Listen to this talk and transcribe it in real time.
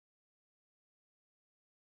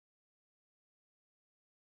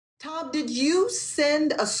Tom, did you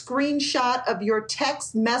send a screenshot of your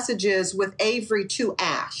text messages with Avery to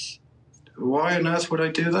Ash? Why on earth would I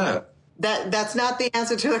do that? That's not the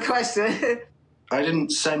answer to the question. I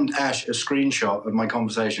didn't send Ash a screenshot of my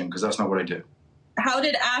conversation because that's not what I do. How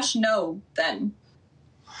did Ash know then?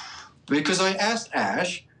 Because I asked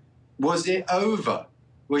Ash, was it over?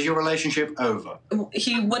 Was your relationship over?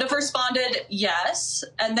 He would have responded yes,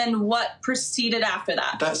 and then what proceeded after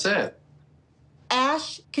that? That's it.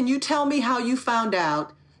 Ash, can you tell me how you found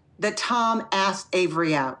out that Tom asked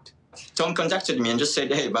Avery out? Tom contacted me and just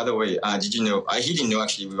said, hey, by the way, did you know, he didn't know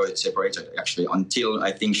actually we were separated actually until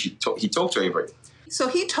I think he talked to Avery. So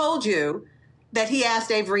he told you that he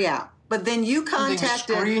asked Avery out, but then you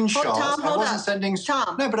contacted... Screenshots. Tom, I wasn't sending...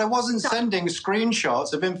 Tom. No, but I wasn't sending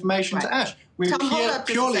screenshots of information to Ash. We Tom,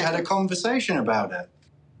 purely had a conversation about it.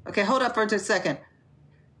 Okay, hold up for just a second.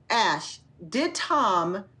 Ash, did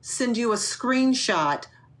Tom send you a screenshot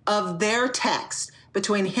of their text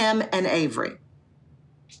between him and Avery?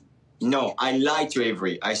 No, I lied to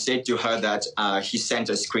Avery. I said to her that he sent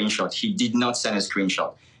a screenshot. He did not send a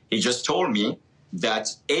screenshot. He just told me that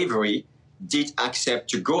Avery did accept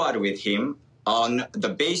to go out with him on the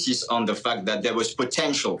basis on the fact that there was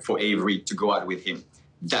potential for Avery to go out with him.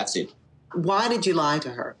 That's it. Why did you lie to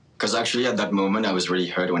her? Because actually at that moment, I was really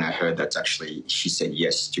hurt when I heard that actually she said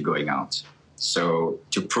yes to going out. So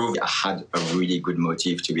to prove I had a really good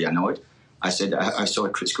motive to be annoyed, I said I saw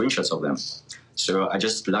screenshots of them. So I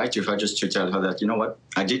just lied to her just to tell her that, you know what,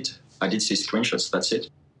 I did see screenshots, that's it.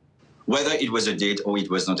 Whether it was a date or it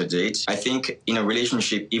was not a date, I think in a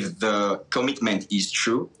relationship, if the commitment is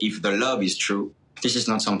true, if the love is true, this is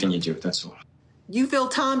not something you do, that's all. You feel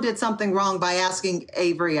Tom did something wrong by asking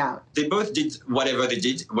Avery out? They both did whatever they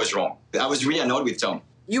did was wrong. I was really annoyed with Tom.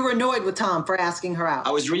 You were annoyed with Tom for asking her out?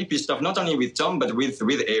 I was really pissed off, not only with Tom, but with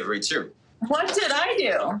Avery too. What did I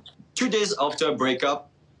do? 2 days after a breakup,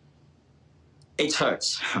 it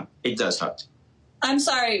hurts. It does hurt. I'm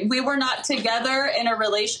sorry, we were not together in a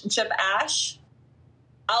relationship, Ash.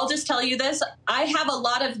 I'll just tell you this. I have a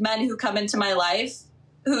lot of men who come into my life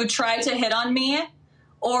who try to hit on me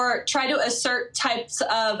or try to assert types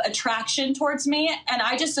of attraction towards me, and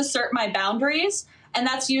I just assert my boundaries, and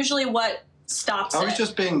that's usually what stops it. I was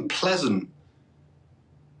just being pleasant.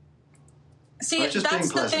 See,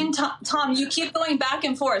 that's the thing, Tom. You keep going back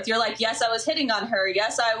and forth. You're like, yes, I was hitting on her.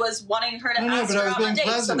 Yes, I was wanting her to ask her out on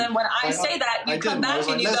dates. So then when I say that, you come back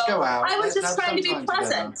and you go, I was just trying to be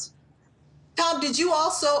pleasant. Tom, did you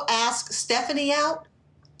also ask Stephanie out?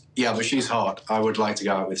 Yeah, but she's hot. I would like to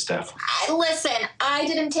go out with Steph. Listen, I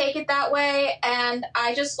didn't take it that way, and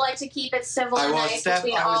I just like to keep it civil and nice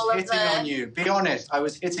between all of the... I was hitting on you. Be honest, I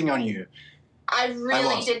was hitting on you. I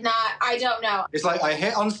really did not. I don't know. It's like I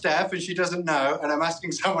hit on Steph and she doesn't know, and I'm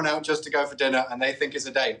asking someone out just to go for dinner and they think it's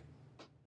a date.